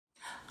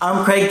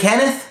I'm Craig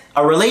Kenneth,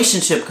 a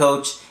relationship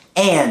coach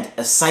and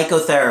a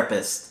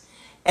psychotherapist.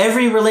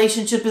 Every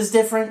relationship is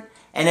different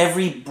and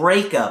every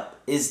breakup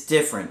is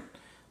different.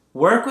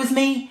 Work with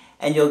me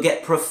and you'll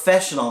get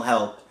professional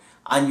help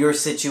on your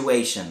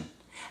situation.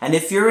 And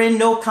if you're in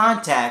no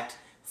contact,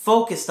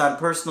 focused on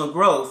personal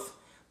growth,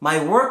 my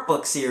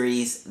workbook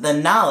series, The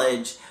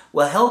Knowledge,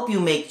 will help you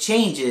make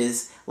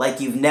changes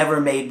like you've never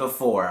made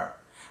before.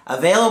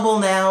 Available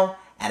now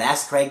at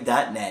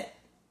AskCraig.net.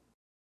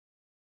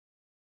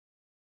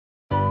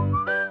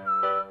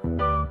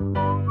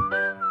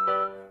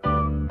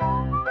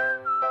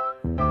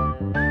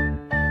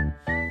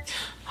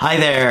 Hi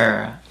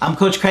there, I'm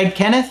Coach Craig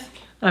Kenneth.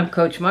 I'm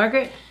Coach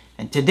Margaret.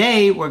 And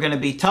today we're going to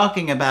be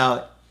talking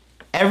about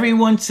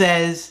everyone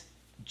says,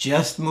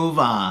 just move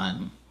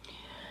on.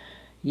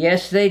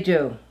 Yes, they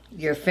do.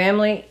 Your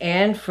family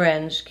and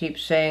friends keep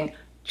saying,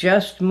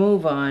 just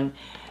move on.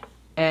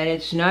 And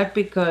it's not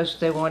because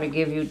they want to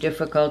give you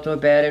difficult or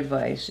bad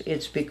advice.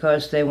 It's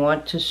because they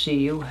want to see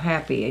you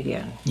happy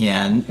again.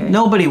 Yeah, okay?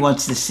 Nobody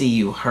wants to see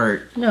you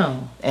hurt.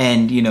 No.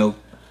 And,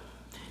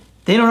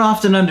 they don't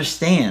often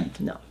understand.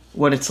 No.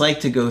 What it's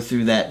like to go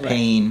through that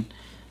pain,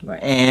 right.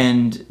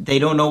 And they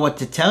don't know what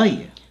to tell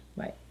you.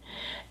 Right.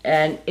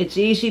 And it's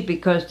easy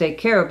because they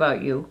care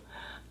about you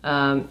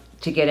to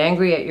get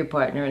angry at your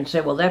partner and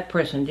say, well, that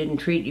person didn't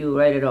treat you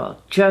right at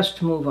all.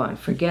 Just move on.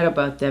 Forget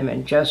about them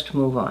and just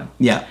move on.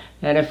 Yeah.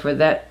 And if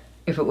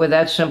it were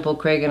that simple,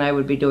 Craig and I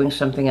would be doing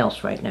something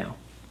else right now.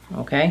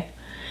 Okay?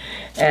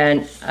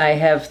 And I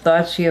have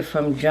thoughts here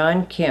from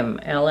John Kim,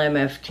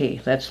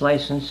 LMFT. That's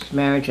licensed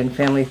marriage and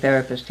family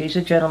therapist. He's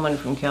a gentleman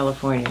from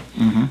California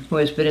who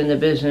has been in the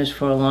business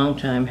for a long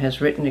time,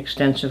 has written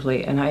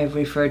extensively, and I have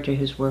referred to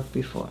his work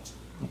before.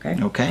 Okay?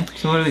 Okay.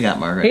 So what do we got,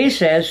 Margaret? He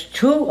says,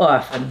 too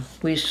often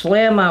we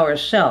slam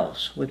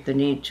ourselves with the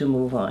need to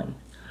move on,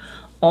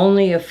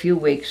 only a few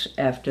weeks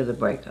after the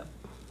breakup.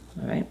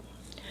 All right?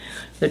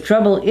 The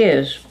trouble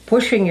is,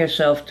 pushing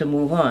yourself to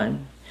move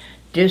on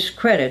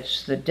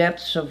discredits the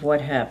depths of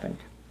what happened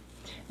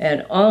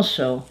and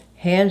also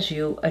hands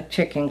you a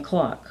ticking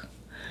clock,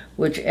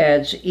 which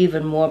adds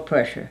even more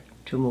pressure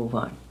to move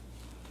on.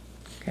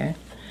 Okay?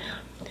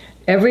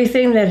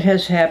 Everything that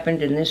has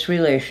happened in this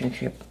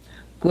relationship,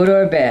 good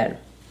or bad,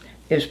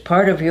 is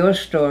part of your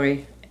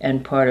story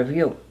and part of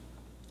you.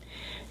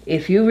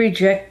 If you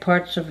reject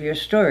parts of your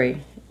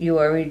story, you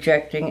are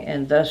rejecting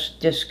and thus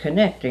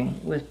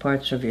disconnecting with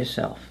parts of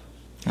yourself.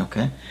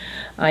 Okay.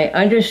 I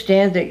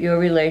understand that your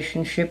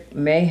relationship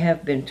may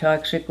have been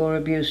toxic or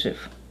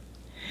abusive,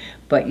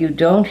 but you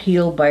don't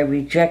heal by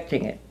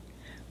rejecting it,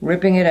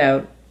 ripping it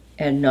out,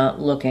 and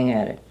not looking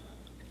at it.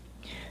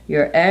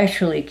 You're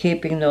actually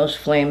keeping those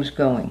flames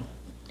going.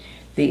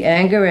 The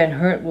anger and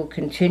hurt will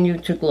continue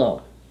to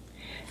glow.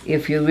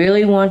 If you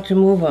really want to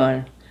move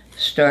on,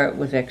 start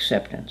with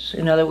acceptance.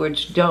 In other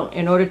words,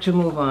 in order to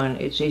move on,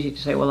 it's easy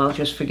to say, well, I'll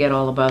just forget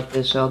all about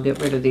this, I'll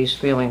get rid of these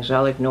feelings,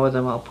 I'll ignore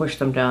them, I'll push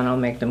them down, I'll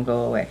make them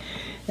go away.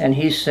 And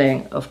he's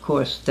saying, of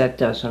course, that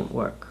doesn't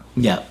work.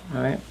 Yeah.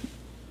 All right?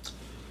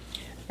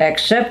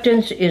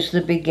 Acceptance is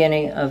the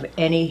beginning of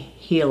any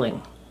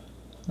healing.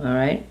 All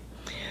right?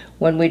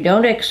 When we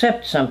don't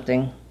accept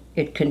something,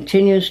 it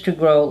continues to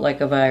grow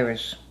like a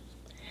virus.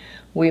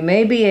 We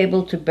may be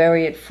able to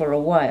bury it for a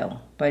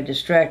while by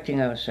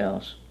distracting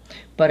ourselves,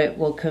 but it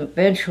will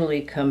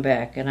eventually come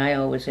back. And I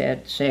always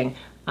add saying,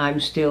 I'm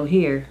still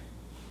here.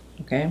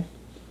 Okay?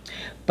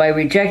 By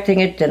rejecting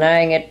it,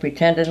 denying it,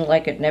 pretending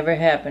like it never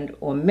happened,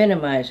 or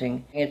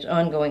minimizing its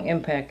ongoing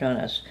impact on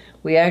us,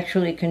 we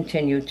actually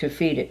continue to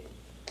feed it,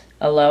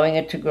 allowing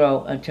it to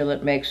grow until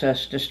it makes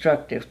us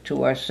destructive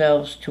to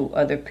ourselves, to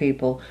other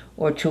people,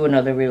 or to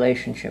another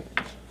relationship.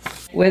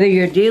 Whether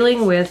you're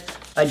dealing with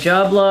a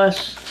job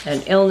loss,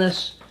 an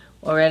illness,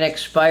 or an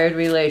expired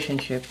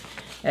relationship,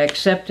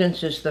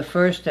 acceptance is the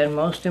first and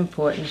most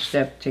important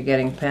step to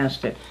getting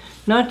past it.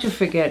 Not to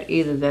forget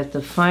either that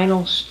the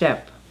final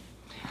step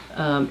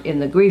in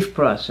the grief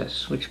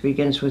process, which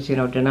begins with,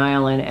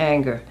 denial and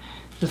anger,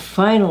 the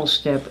final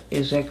step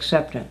is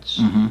acceptance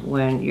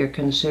when you're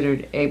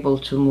considered able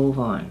to move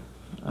on.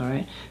 All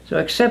right? So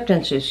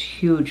acceptance is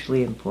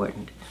hugely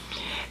important.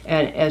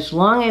 And as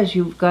long as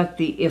you've got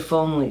the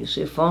if-onlys,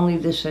 if only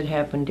this had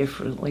happened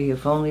differently,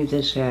 if only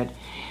this had,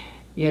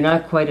 you're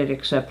not quite at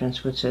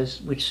acceptance, which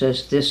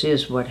says this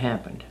is what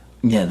happened.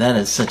 Yeah, that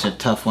is such a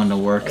tough one to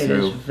work through.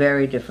 It is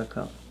very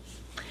difficult.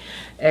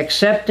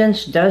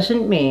 Acceptance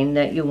doesn't mean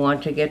that you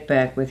want to get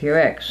back with your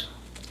ex.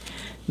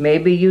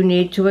 Maybe you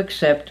need to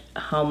accept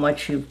how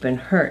much you've been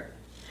hurt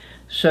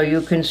so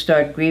you can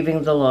start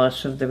grieving the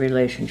loss of the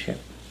relationship.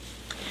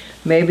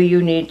 Maybe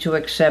you need to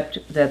accept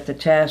that the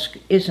task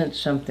isn't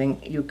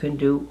something you can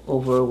do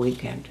over a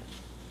weekend.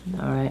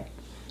 All right?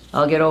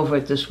 I'll get over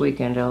it this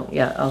weekend.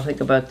 I'll think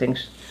about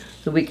things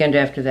the weekend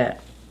after that.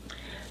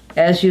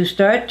 As you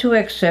start to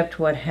accept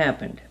what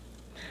happened,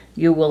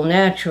 you will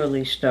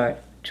naturally start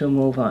to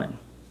move on.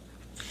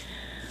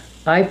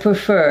 I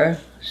prefer,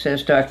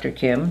 says Dr.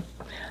 Kim,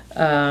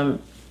 to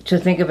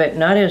think of it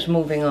not as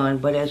moving on,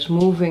 but as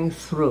moving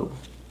through.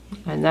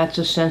 And that's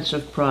a sense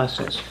of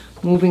process,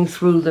 moving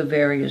through the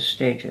various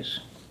stages.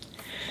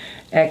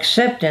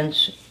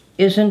 Acceptance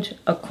isn't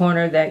a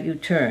corner that you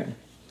turn.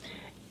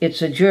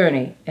 It's a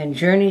journey, and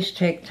journeys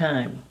take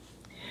time.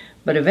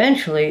 But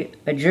eventually,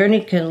 a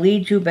journey can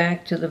lead you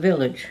back to the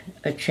village,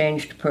 a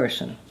changed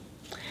person.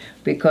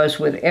 Because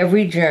with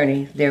every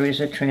journey, there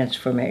is a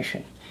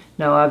transformation.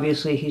 Now,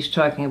 obviously, he's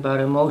talking about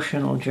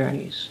emotional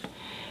journeys.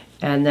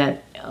 And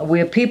that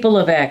we're people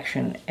of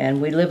action,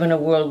 and we live in a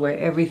world where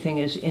everything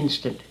is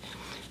instant.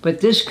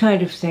 But this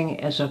kind of thing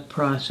is a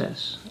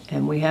process,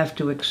 and we have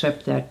to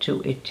accept that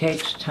too. It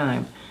takes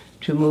time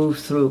to move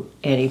through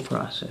any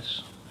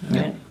process, right?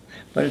 Yeah.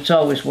 But it's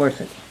always worth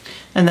it.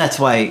 And that's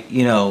why,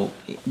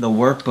 the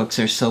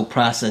workbooks are so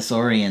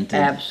process-oriented.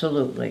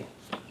 Absolutely,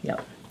 yeah.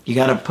 You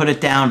got to put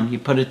it down. You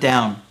put it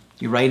down.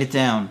 You write it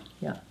down.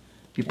 Yeah.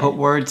 You put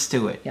words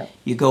to it. Yeah.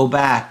 You go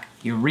back.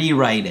 You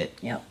rewrite it.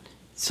 Yeah.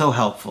 So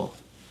helpful.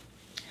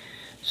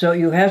 So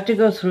you have to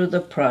go through the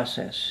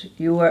process.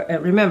 You are,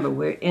 remember,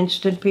 we're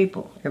instant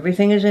people.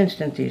 Everything is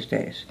instant these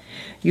days.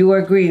 You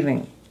are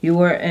grieving. You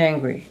are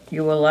angry.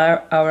 You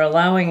are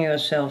allowing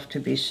yourself to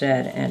be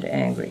sad and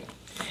angry.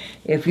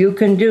 If you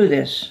can do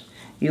this,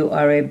 you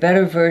are a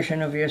better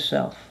version of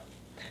yourself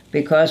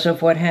because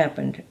of what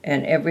happened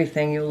and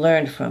everything you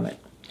learned from it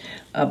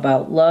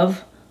about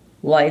love,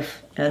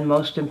 life, and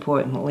most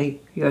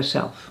importantly,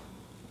 yourself.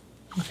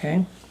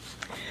 Okay?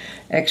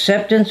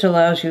 Acceptance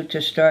allows you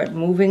to start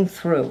moving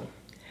through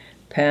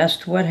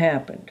past what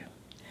happened,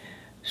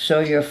 so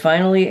you're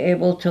finally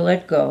able to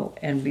let go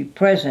and be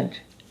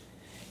present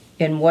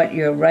in what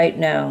right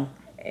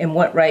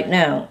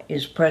now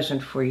is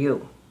present for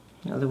you.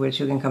 In other words,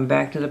 you can come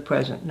back to the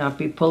present, not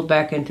be pulled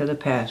back into the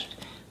past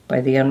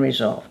by the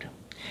unresolved.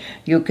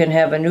 You can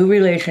have a new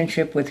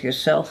relationship with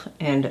yourself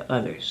and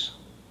others.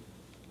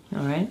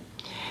 All right?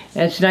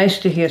 And it's nice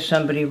to hear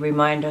somebody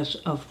remind us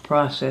of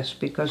process,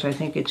 because I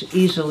think it's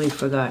easily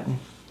forgotten.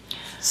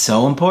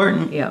 So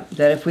important. Yeah,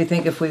 that if we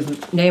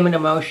name an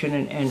emotion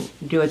and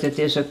do it, that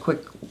there's a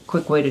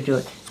quick way to do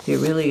it. There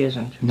really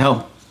isn't.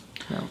 No.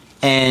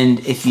 And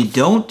if you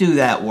don't do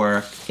that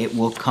work, it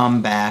will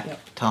come back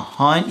to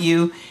haunt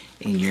you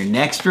in your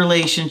next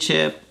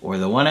relationship or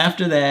the one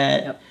after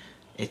that. Yep.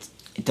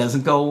 It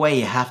doesn't go away.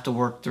 You have to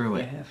work through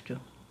it. You have to.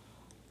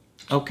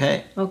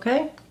 Okay.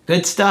 Okay.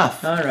 Good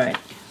stuff. All right.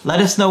 Let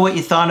us know what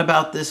you thought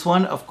about this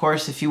one. Of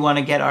course, if you want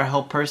to get our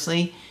help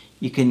personally,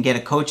 you can get a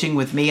coaching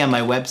with me on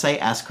my website,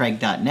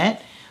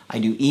 askcraig.net. I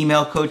do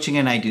email coaching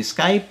and I do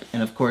Skype.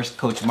 And of course,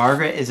 Coach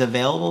Margaret is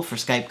available for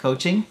Skype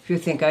coaching. If you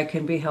think I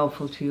can be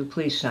helpful to you,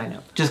 please sign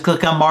up. Just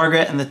click on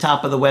Margaret on the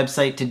top of the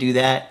website to do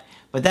that.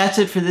 But that's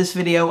it for this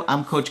video.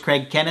 I'm Coach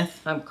Craig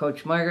Kenneth. I'm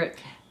Coach Margaret.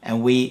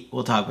 And we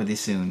will talk with you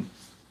soon.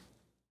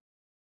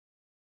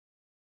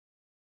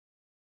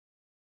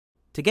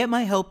 To get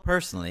my help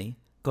personally,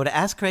 go to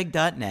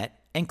askcraig.net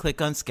and click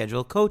on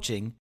Schedule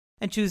Coaching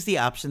and choose the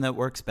option that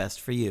works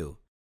best for you.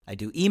 I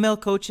do email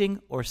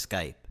coaching or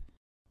Skype.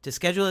 To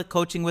schedule a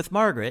coaching with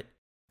Margaret,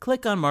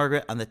 click on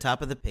Margaret on the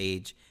top of the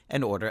page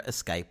and order a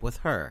Skype with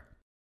her.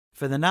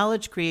 For the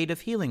Knowledge Creative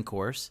Healing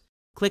course,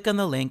 click on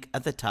the link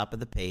at the top of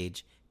the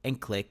page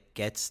and click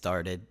Get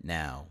Started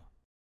Now.